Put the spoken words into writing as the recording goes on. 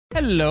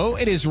Hello,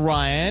 it is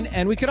Ryan,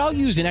 and we could all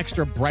use an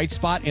extra bright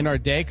spot in our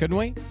day, couldn't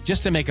we?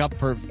 Just to make up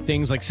for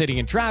things like sitting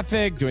in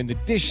traffic, doing the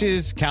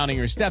dishes, counting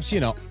your steps,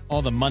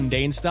 all the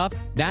mundane stuff.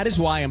 That is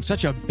why I'm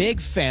such a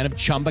big fan of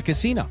Chumba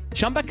Casino.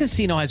 Chumba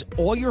Casino has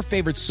all your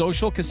favorite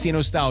social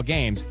casino-style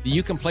games that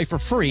you can play for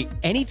free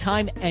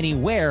anytime,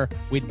 anywhere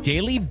with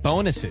daily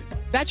bonuses.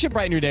 That should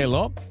brighten your day a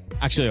little.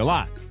 Actually, a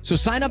lot. So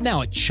sign up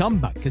now at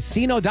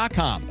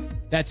ChumbaCasino.com.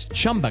 That's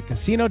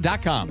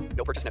ChumbaCasino.com.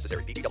 No purchase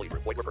necessary. VGW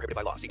Group. Void where prohibited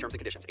by law. See terms and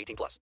conditions.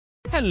 18+.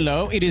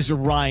 Hello, it is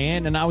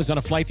Ryan, and I was on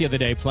a flight the other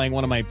day playing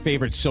one of my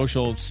favorite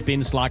social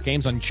spin slot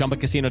games on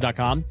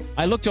ChumbaCasino.com.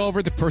 I looked over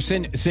at the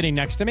person sitting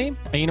next to me,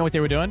 and you know what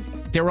they were doing?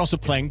 They were also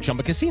playing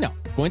Chumba Casino.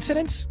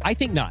 Coincidence? I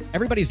think not.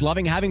 Everybody's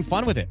loving having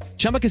fun with it.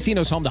 Chumba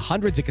Casino is home to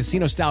hundreds of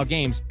casino-style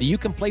games that you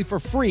can play for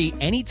free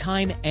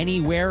anytime,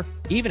 anywhere,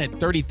 even at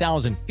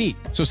 30,000 feet.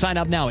 So sign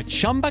up now at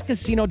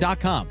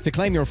ChumbaCasino.com to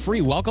claim your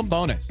free welcome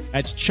bonus.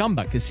 That's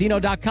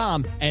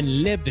ChumbaCasino.com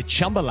and live the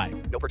Chumba life.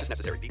 No purchase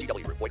necessary.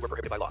 VGW Group. Void where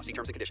prohibited by law. See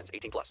terms and conditions.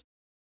 18+.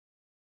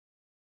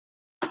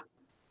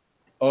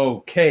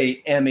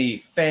 Okay, Emmy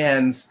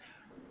fans,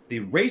 the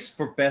race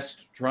for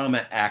Best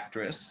Drama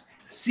Actress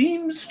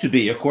seems to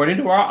be, according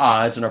to our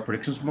odds and our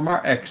predictions from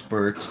our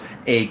experts,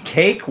 a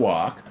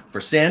cakewalk for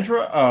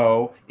Sandra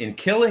Oh in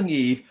Killing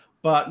Eve.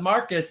 But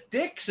Marcus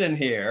Dixon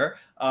here,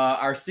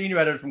 our senior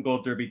editor from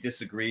Gold Derby,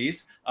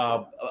 disagrees.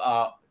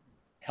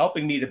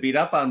 Helping me to beat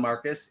up on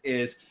Marcus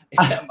is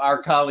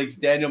our colleagues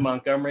Daniel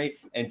Montgomery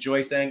and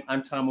Joyce Eng.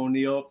 I'm Tom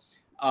O'Neill.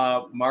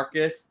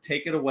 Marcus,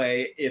 take it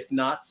away. If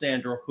not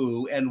Sandra,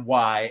 who and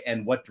why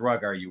and what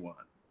drug are you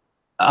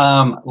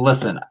on?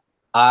 Listen,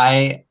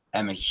 I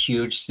am a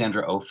huge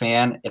Sandra Oh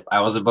fan. If I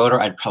was a voter,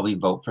 I'd probably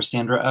vote for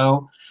Sandra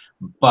Oh.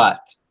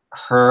 But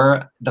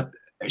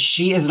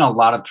she is in a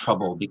lot of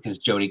trouble because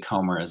Jodie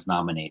Comer is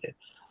nominated.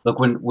 Look,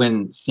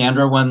 when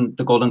Sandra won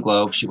the Golden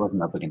Globe, she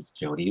wasn't up against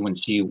Jodie. When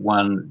she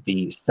won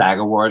the SAG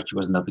Award, she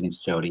wasn't up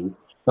against Jodie.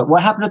 But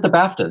what happened at the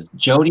BAFTAs?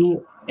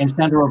 Jodie and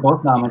Sandra were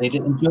both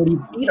nominated, and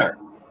Jodie beat her.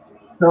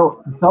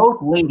 So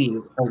both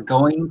ladies are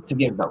going to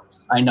get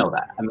votes. I know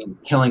that. I mean,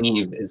 Killing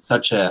Eve is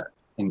such a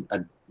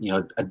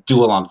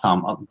dual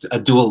ensemble, a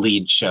dual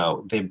lead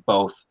show. They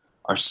both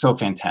are so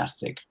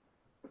fantastic.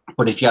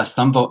 But if you ask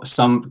some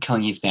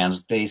Killing Eve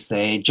fans, they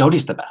say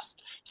Jodie's the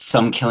best.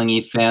 Some Killing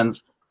Eve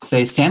fans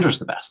say Sandra's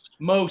the best.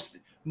 Most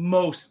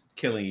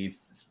Killing Eve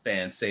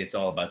fans say it's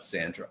all about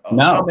Sandra. Oh,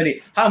 no.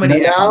 How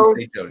many no,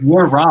 say Jodie?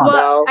 You're wrong.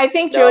 Well, I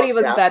think Jodie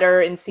was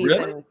better in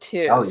season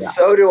 2. Oh, yeah.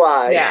 So do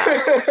I.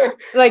 Yeah.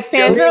 Like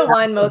Sandra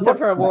won most of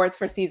her awards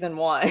for season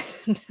 1.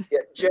 Yeah,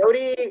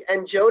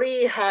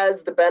 Jodie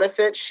has the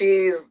benefit.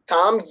 She's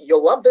Tom,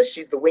 you'll love this.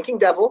 She's the winking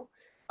devil.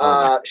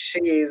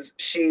 She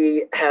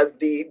has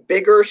the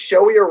bigger,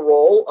 showier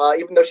role.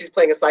 Even though she's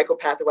playing a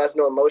psychopath who has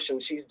no emotion,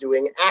 she's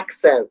doing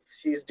accents.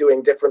 She's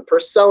doing different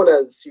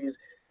personas. She's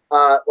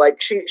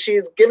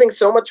she's giving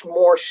so much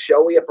more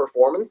showy a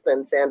performance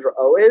than Sandra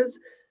Oh is.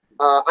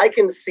 I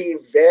can see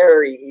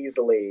very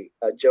easily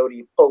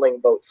Jodie pulling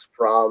votes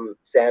from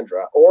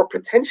Sandra or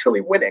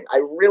potentially winning.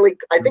 I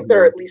think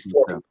there are at least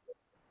 4 people.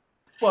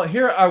 Well,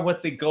 here are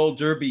what the Gold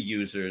Derby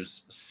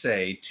users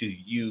say to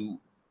you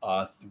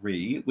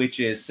 3, which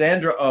is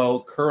Sandra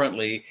Oh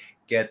currently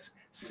gets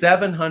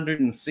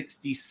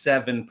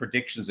 767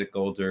 predictions at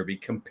Gold Derby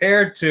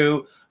compared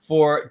to,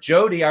 for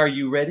Jodie, are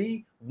you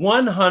ready?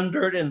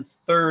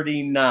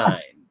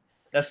 139.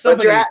 Now,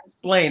 somebody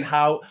explain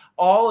how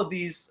all of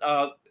these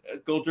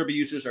Gold Derby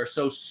users are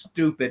so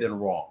stupid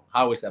and wrong.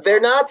 How is that? They're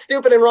not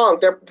stupid and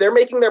wrong. They're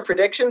making their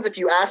predictions. If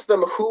you ask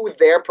them who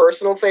their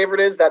personal favorite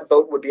is, that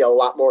vote would be a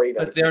lot more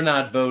even. But they're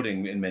not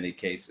voting in many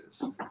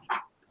cases.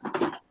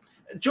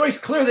 Joyce,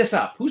 clear this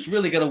up. Who's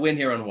really going to win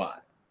here and why?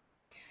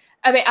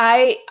 I mean,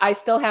 I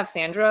still have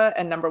Sandra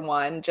at number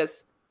 1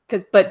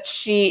 but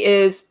she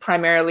is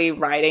primarily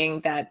writing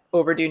that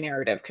overdue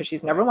narrative because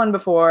she's never won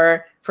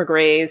before for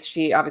Grey's.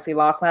 She obviously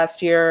lost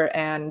last year,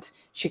 and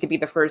she could be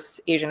the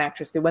first Asian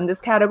actress to win this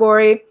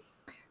category.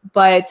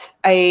 But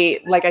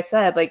like I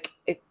said,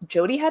 if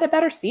Jodie had a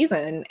better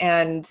season,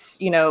 and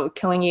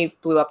Killing Eve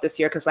blew up this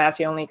year because last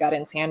year only got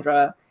in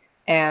Sandra,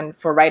 and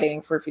for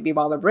writing for Phoebe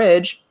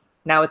Waller-Bridge,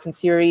 now it's in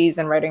series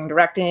and writing and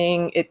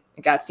directing. It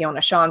got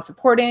Fiona Shaw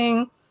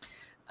supporting.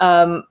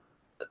 So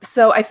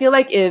I feel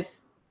like if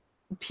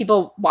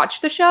people watch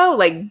the show,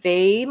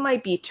 they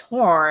might be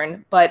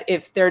torn, but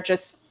if they're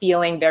just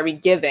feeling very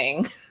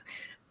giving,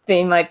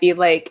 they might be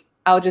like,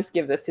 I'll just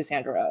give this to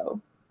Sandra Oh,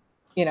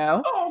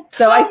 Oh,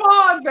 come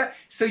on.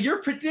 So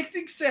you're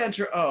predicting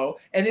Sandra Oh,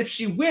 and if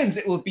she wins,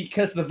 it will be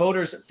because the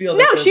voters feel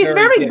that she's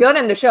very good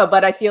in the show,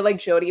 but I feel like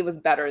Jodie was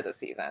better this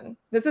season.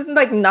 This isn't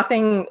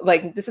nothing,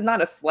 this is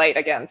not a slight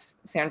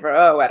against Sandra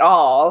Oh at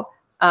all.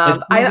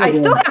 I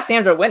still have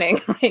Sandra winning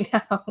right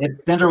now. If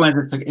Sandra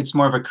wins, it's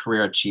more of a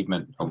career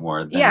achievement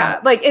award. Yeah,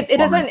 like it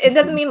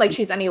doesn't mean like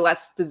she's any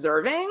less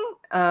deserving.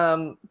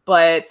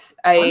 But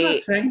I'm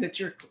not saying that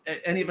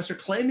any of us are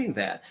claiming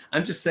that.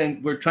 I'm just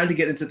saying we're trying to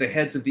get into the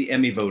heads of the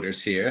Emmy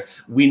voters here.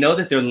 We know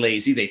that they're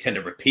lazy. They tend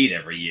to repeat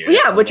every year.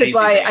 Yeah, which is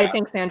why I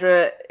think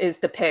Sandra is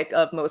the pick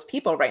of most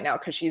people right now,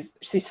 because she's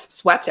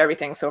swept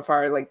everything so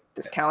far, like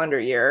this calendar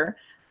year.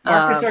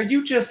 Marcus, are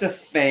you just a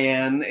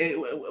fan?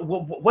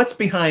 What's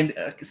behind?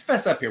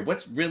 Fess up here.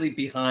 What's really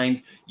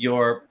behind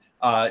your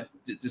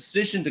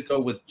decision to go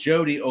with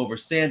Jodie over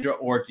Sandra,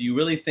 or do you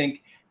really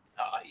think?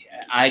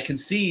 I can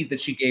see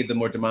that she gave the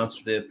more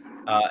demonstrative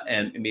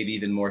and maybe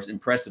even more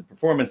impressive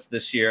performance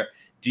this year.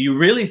 Do you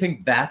really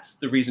think that's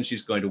the reason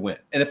she's going to win?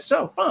 And if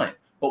so, fine.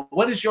 But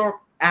what is your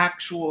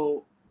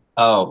actual?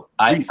 Oh,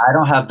 I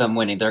don't have them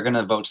winning. They're going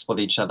to vote split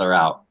each other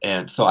out,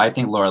 and so I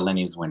think Laura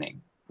Linney's winning.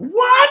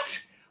 What?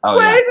 Oh,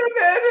 Wait yeah. a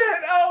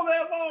minute!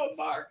 Oh,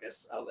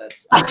 Marcus. Oh,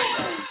 that's.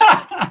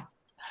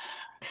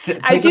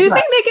 I do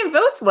think they can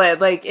vote split.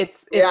 Like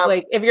it's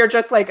like if you're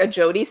just like a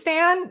Jodie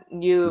stan,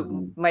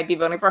 you might be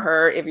voting for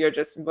her. If you're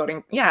just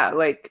voting,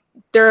 like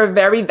there are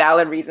very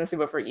valid reasons to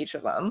vote for each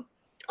of them.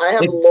 I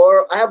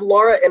have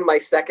Laura in my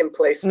second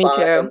place spot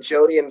and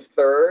Jodie in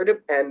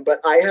third,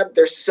 but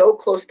they're so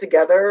close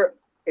together.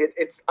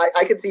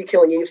 I could see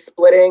Killing Eve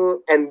splitting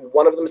and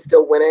one of them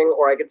still winning,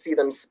 or I could see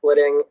them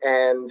splitting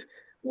and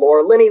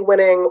Laura Linney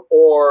winning,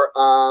 or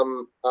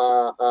who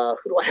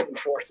do I have in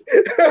fourth?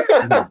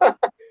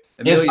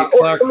 Amelia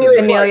Clark.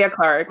 Amelia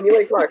Clark.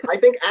 I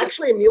think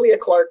actually Amelia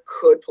Clark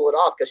could pull it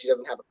off because she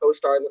doesn't have a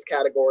co-star in this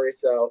category.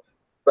 So,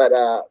 but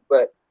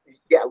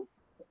yeah,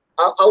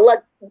 I'll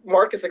let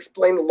Marcus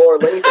explain the Laura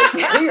Linney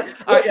thing.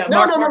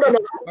 No.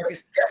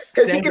 Marcus,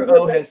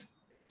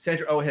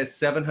 Sandra Oh has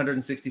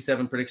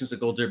 767 predictions at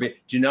Gold Derby.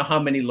 Do you know how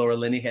many Laura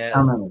Linney has?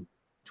 How many?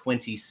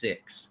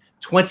 26.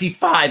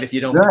 25 if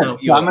you don't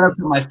count you. So I'm going to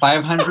put my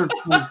 500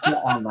 points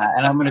on that,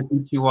 and I'm going to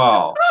beat you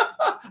all.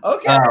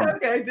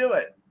 Okay, do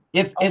it.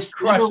 If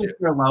Sandra was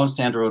here alone,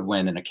 Sandra would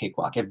win in a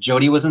cakewalk. If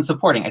Jodie wasn't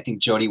supporting, I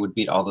think Jodie would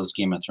beat all those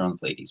Game of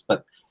Thrones ladies.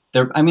 But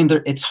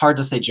it's hard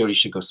to say Jodie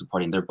should go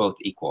supporting. They're both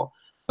equal.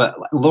 But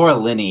Laura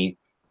Linney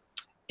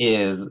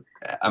is,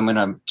 I'm going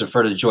to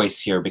defer to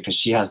Joyce here because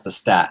she has the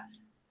stat.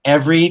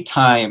 Every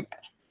character.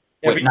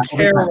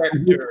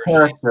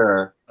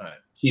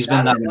 She's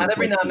been nominated. Not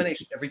every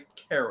nomination, every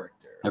character.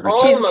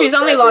 She's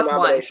only lost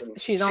once.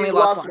 She's only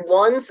lost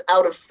once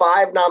out of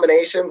 5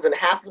 nominations, and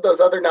half of those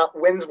other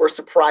wins were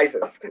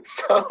surprises.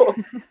 So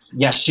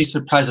yeah, she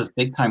surprised us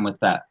big time with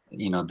that.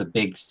 The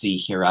big C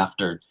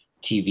Hereafter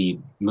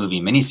TV movie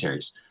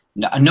miniseries.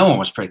 No one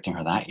was predicting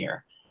her that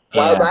year.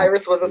 Wild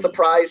Iris was a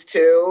surprise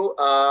too.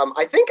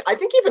 I think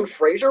even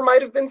Frasier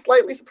might have been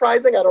slightly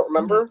surprising. I don't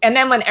remember. And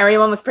then when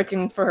everyone was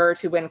predicting for her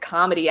to win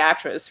comedy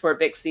actress for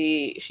Big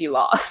C, she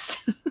lost.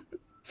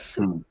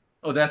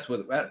 Oh, that's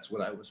what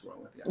I was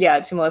wrong with. Yeah,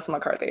 to Melissa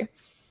McCarthy.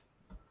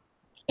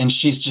 And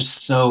she's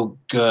just so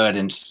good,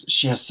 and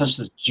she has such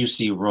this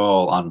juicy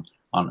role on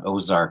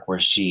Ozark, where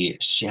she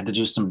had to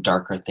do some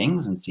darker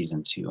things in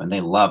season 2, and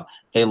they love.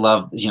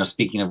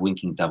 Speaking of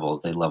winking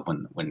devils, they love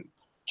when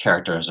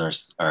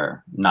characters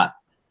are not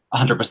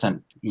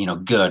 100%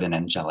 good and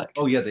angelic.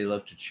 Oh yeah, they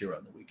love to cheer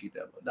on the winking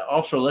devil. Now,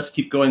 also, let's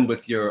keep going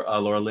with your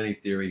Laura Linney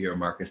theory here,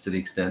 Marcus, to the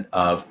extent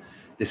of.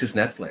 This is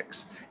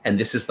Netflix, and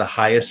this is the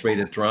highest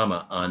rated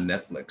drama on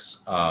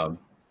Netflix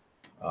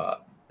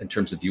in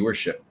terms of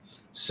viewership.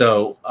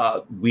 So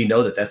we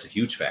know that that's a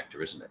huge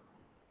factor, isn't it?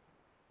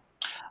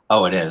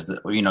 Oh, it is.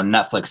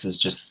 Netflix is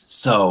just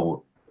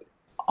so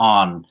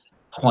on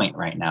point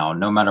right now.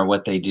 No matter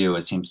what they do,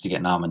 it seems to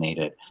get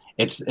nominated.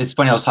 It's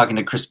funny. I was talking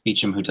to Chris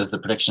Beecham, who does the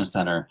Prediction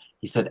Center.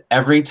 He said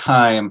every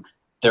time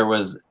there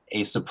was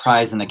a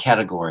surprise in a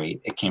category,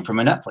 it came from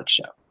a Netflix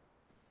show.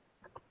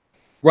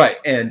 Right,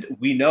 and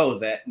we know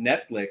that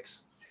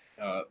Netflix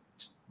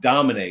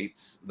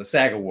dominates the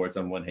SAG Awards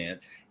on one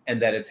hand,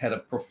 and that it's had a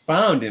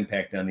profound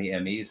impact on the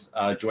Emmys.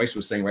 Joyce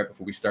was saying right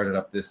before we started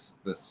up this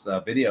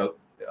video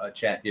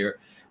chat here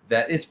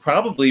that it's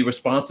probably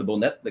responsible,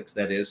 Netflix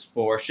that is,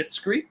 for Schitt's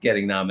Creek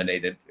getting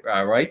nominated.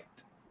 Right,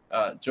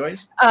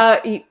 Joyce?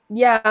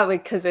 Yeah,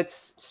 like because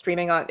it's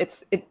streaming on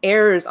it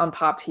airs on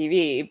Pop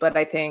TV, but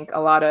I think a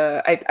lot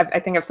of I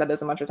think I've said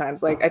this a bunch of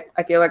times. Like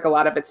I feel like a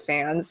lot of its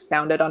fans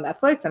found it on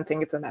Netflix and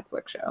think it's a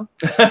Netflix show.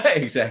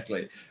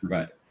 Exactly.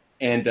 Right.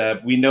 And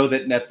we know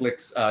that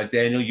Netflix,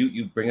 Daniel,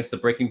 you bring us the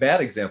Breaking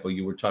Bad example.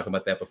 You were talking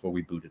about that before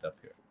we booted up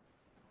here.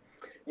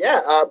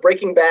 Yeah,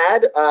 Breaking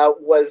Bad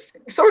was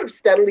sort of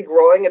steadily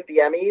growing at the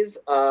Emmys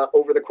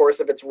over the course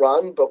of its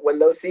run. But when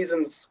those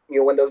seasons,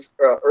 when those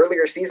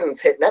earlier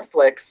seasons hit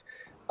Netflix,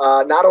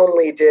 not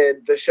only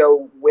did the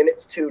show win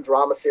its 2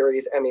 drama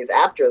series Emmys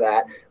after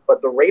that,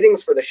 but the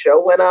ratings for the show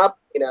went up.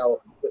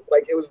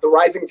 Like it was the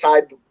rising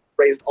tide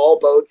raised all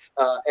boats.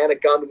 Anna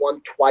Gunn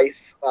won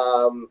twice.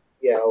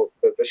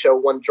 The show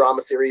won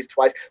drama series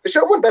twice. The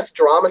show won Best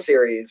Drama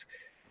Series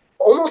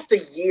almost a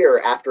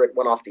year after it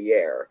went off the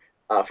air.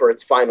 For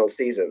its final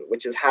season,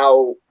 which is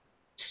how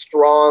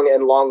strong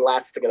and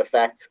long-lasting an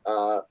effect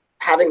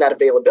having that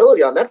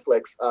availability on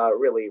Netflix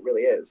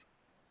really is.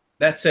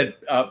 That said,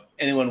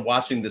 anyone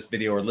watching this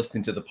video or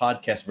listening to the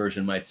podcast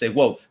version might say,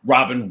 "Whoa,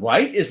 Robin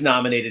Wright is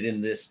nominated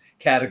in this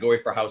category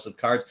for House of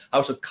Cards."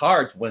 House of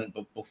Cards, when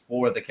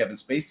before the Kevin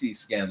Spacey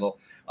scandal,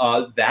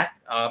 that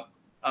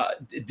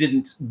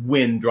didn't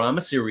win drama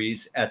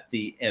series at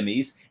the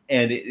Emmys,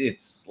 and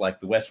it's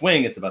like The West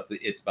Wing. It's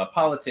about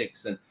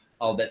politics and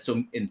all that.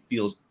 So it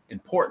feels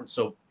important.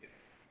 So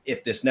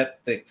if this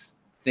Netflix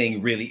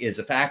thing really is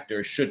a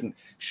factor, shouldn't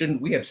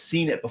we have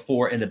seen it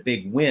before in a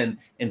big win,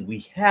 and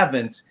we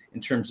haven't in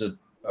terms of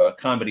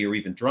comedy or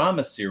even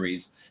drama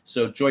series?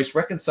 So Joyce,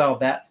 reconcile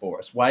that for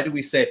us. Why do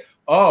we say,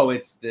 oh,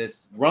 it's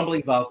this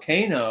rumbling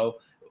volcano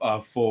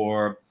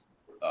for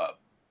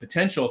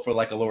potential for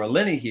like a Laura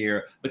Linney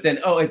here, but then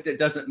it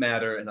doesn't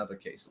matter in other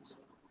cases?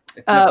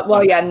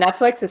 Well, yeah,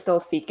 Netflix is still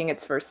seeking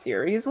its first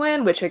series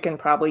win, which it can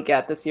probably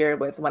get this year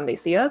with When They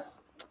See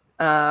Us.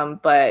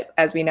 But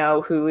as we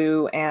know,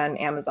 Hulu and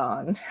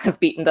Amazon have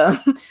beaten them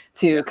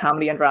to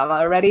comedy and drama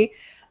already.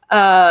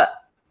 I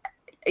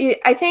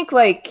think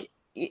like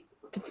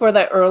for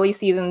the early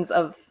seasons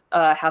of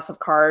House of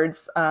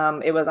Cards,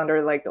 it was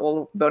under like the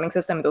old voting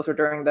system. Those were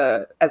during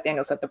as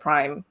Daniel said, the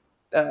prime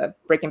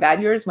Breaking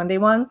Bad years when they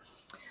won.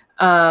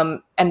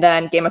 And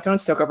then Game of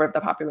Thrones took over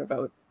the popular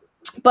vote.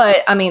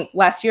 But I mean,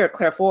 last year,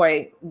 Claire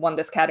Foy won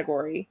this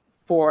category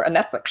for a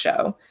Netflix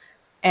show.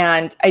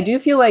 And I do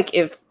feel like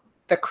if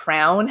The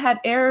Crown had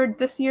aired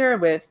this year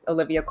with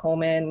Olivia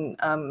Colman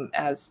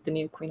as the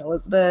new Queen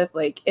Elizabeth,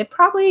 like it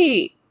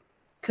probably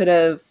could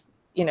have,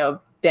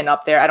 been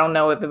up there. I don't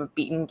know if it would have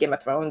beaten Game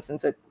of Thrones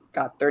since it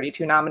got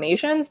 32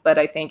 nominations, but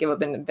I think it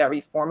would have been very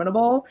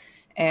formidable.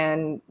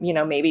 And,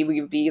 maybe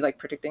we would be like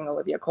predicting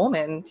Olivia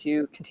Colman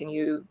to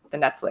continue the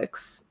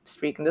Netflix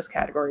streak in this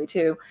category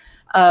too.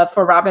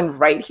 For Robin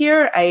Wright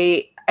here,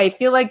 I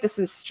feel like this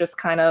is just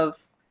kind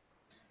of,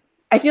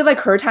 I feel like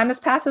her time has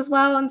passed as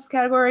well in this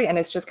category. And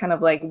it's just kind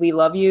of like, we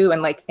love you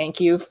and like, thank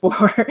you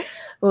for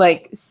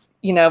like,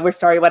 we're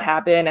sorry what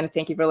happened. And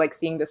thank you for like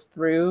seeing this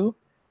through,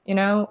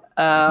 but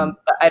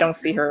I don't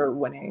see her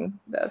winning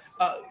this.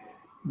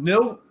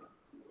 No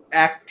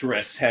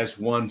actress has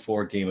won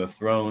for Game of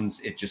Thrones.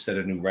 It just set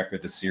a new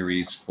record, the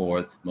series,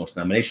 for most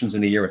nominations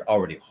in a year. It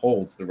already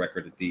holds the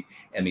record at the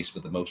Emmys for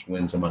the most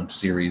wins among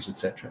series,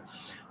 etc.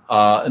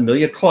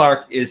 Emilia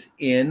Clarke is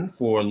in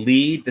for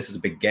lead. This is a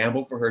big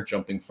gamble for her,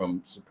 jumping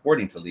from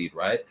supporting to lead,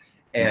 right?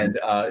 And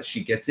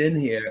she gets in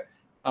here.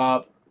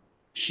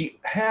 She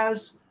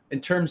has,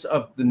 in terms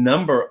of the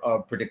number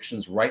of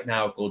predictions right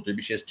now at Gold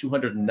Derby, she has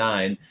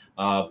 209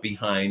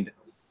 behind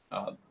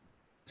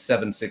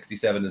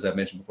 767, as I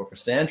mentioned before, for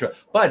Sandra.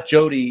 But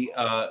Jodie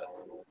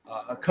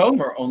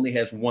Comer only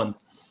has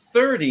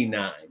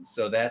 139.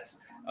 So that's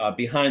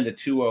behind the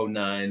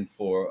 209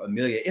 for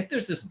Emilia. If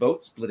there's this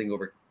vote splitting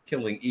over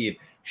Killing Eve,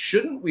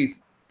 shouldn't we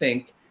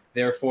think,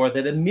 therefore,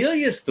 that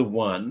Emilia's the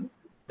one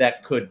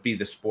that could be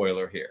the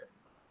spoiler here?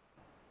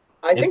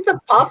 I think that's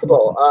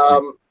possible.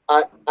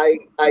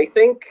 I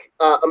think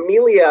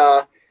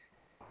Emilia,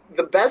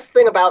 the best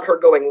thing about her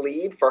going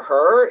lead for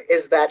her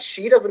is that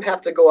she doesn't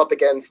have to go up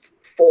against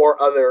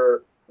 4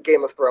 other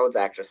Game of Thrones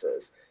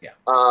actresses. Yeah.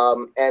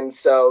 And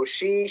so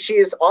she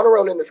is on her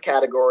own in this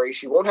category.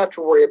 She won't have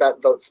to worry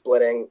about vote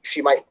splitting.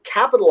 She might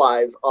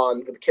capitalize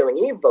on the Killing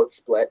Eve vote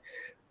split.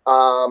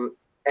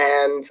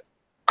 And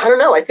I don't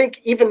know. I think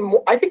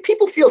I think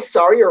people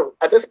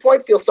at this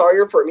point feel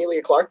sorrier for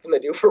Emilia Clarke than they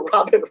do for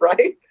Robin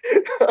Wright.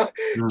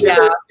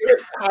 Given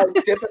how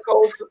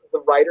difficult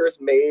the writers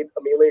made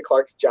Emilia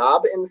Clarke's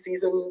job in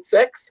season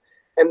 6.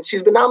 And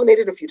she's been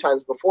nominated a few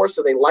times before,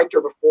 so they liked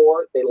her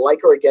before. They like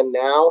her again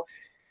now.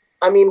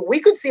 I mean, we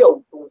could see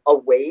a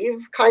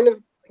wave kind of,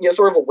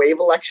 sort of a wave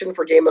election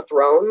for Game of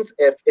Thrones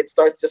if it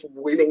starts just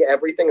winning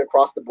everything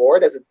across the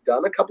board, as it's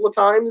done a couple of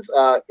times,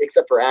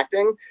 except for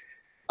acting.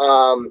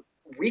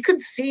 We could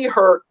see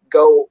her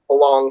go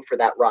along for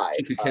that ride.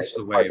 She could catch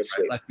the wave,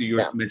 right? Like you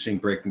were mentioning,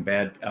 Breaking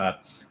Bad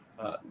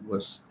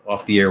was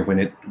off the air when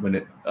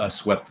it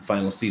swept the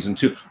final season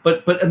too.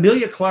 But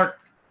Emilia Clarke,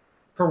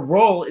 her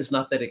role is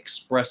not that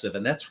expressive,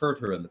 and that's hurt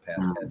her in the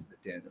past, hasn't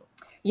it, Daniel?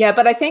 Yeah,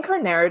 but I think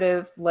her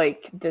narrative,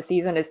 like this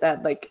season, is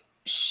that like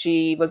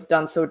she was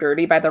done so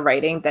dirty by the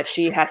writing that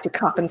she had to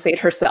compensate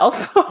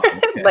herself for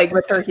it, like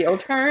with her heel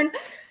turn.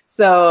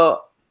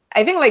 So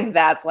I think like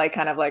that's like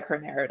kind of like her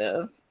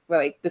narrative.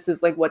 Like this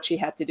is like what she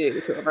had to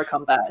do to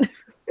overcome that.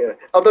 Yeah.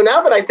 Although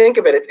now that I think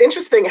of it, it's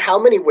interesting how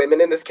many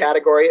women in this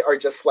category are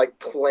just like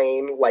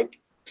plain like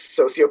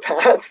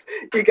sociopaths.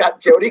 You got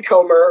Jodie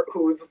Comer,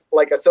 who's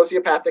like a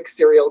sociopathic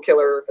serial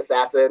killer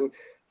assassin.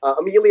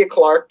 Emilia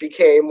Clarke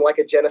became like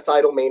a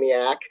genocidal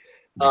maniac.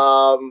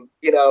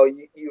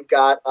 You've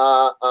got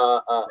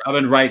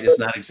Robin Wright is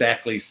not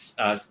exactly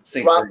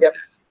Saint. Yep.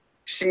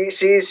 She's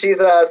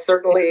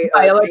certainly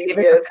Viola devious.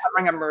 Davis is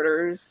covering up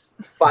murders.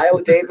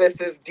 Viola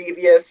Davis is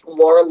devious.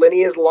 Laura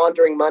Linney is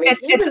laundering money.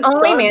 It's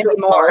only Mandy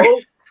Moore.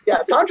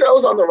 Yeah, Sandra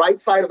Oh's on the right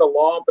side of the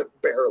law, but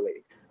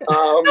barely.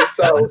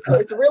 So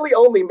it's really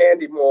only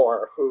Mandy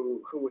Moore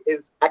who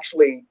is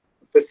actually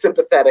the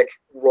sympathetic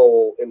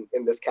role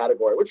in this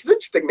category, which is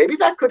interesting. Maybe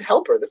that could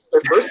help her. This is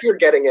her first year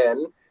getting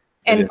in.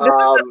 And this is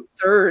a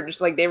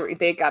surge. Like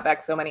they got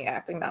back so many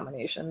acting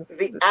nominations.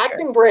 The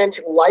acting branch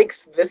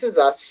likes This Is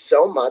Us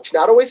so much,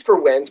 not always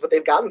for wins, but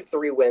they've gotten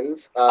 3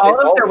 wins. All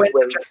of their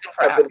wins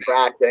have been for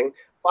acting.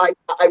 I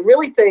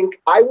really think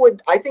I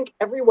think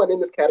everyone in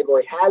this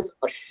category has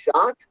a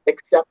shot,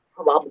 except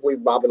probably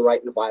Robin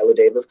Wright and Viola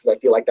Davis, because I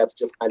feel like that's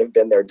just kind of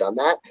been there, done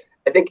that.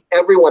 I think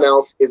everyone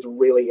else is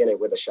really in it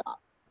with a shot.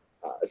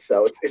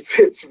 So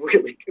it's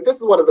really, this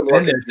is one of the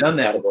more done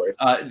that categories.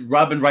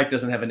 Robin Wright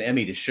doesn't have an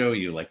Emmy to show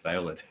you like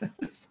Viola.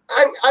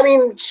 I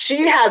mean,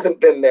 she hasn't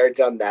been there,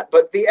 done that,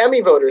 but the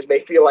Emmy voters may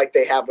feel like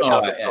they have with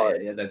House of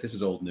Cards. Yeah, this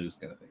is old news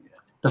kind of thing. Yeah.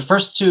 The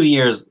first 2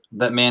 years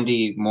that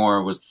Mandy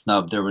Moore was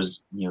snubbed, there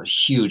was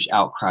huge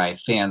outcry.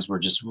 Fans were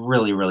just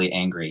really, really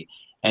angry.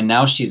 And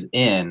now she's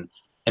in.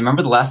 And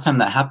remember the last time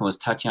that happened was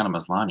Tatiana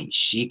Maslany.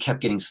 She kept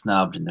getting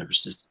snubbed, and there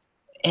was just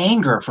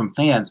anger from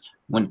fans.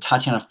 When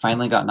Tatiana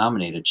finally got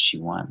nominated, she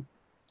won.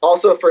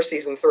 Also for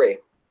season 3.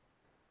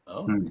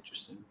 Oh,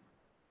 interesting.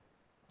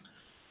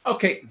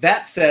 Okay,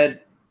 that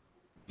said,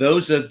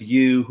 those of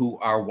you who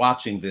are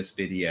watching this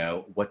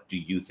video, what do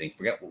you think?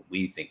 Forget what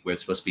we think. We're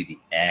supposed to be the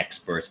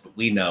experts, but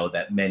we know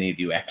that many of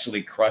you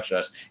actually crush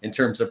us in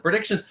terms of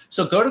predictions.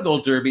 So go to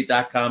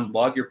goldderby.com,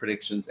 log your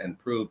predictions, and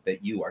prove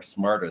that you are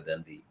smarter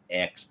than the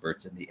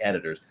experts and the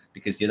editors,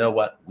 because you know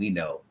what? We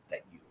know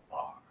that you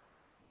are.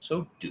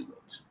 So do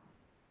it.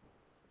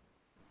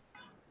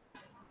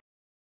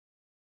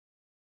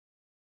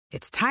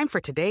 It's time for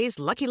today's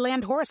Lucky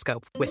Land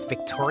horoscope with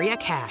Victoria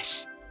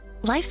Cash.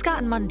 Life's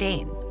gotten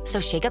mundane,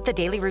 so shake up the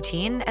daily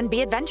routine and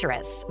be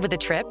adventurous with a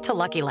trip to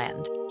Lucky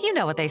Land. You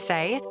know what they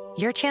say,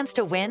 your chance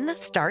to win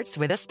starts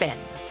with a spin.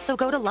 So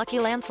go to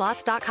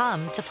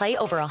LuckyLandSlots.com to play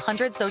over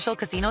 100 social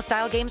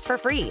casino-style games for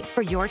free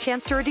for your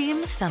chance to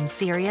redeem some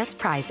serious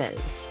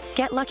prizes.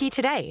 Get lucky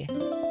today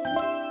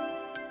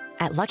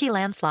at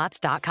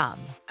LuckyLandSlots.com.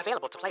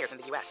 Available to players in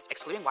the U.S.,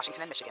 excluding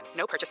Washington and Michigan.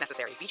 No purchase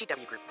necessary.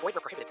 VGW Group. Void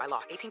where prohibited by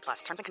law. 18+.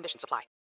 Terms and conditions apply.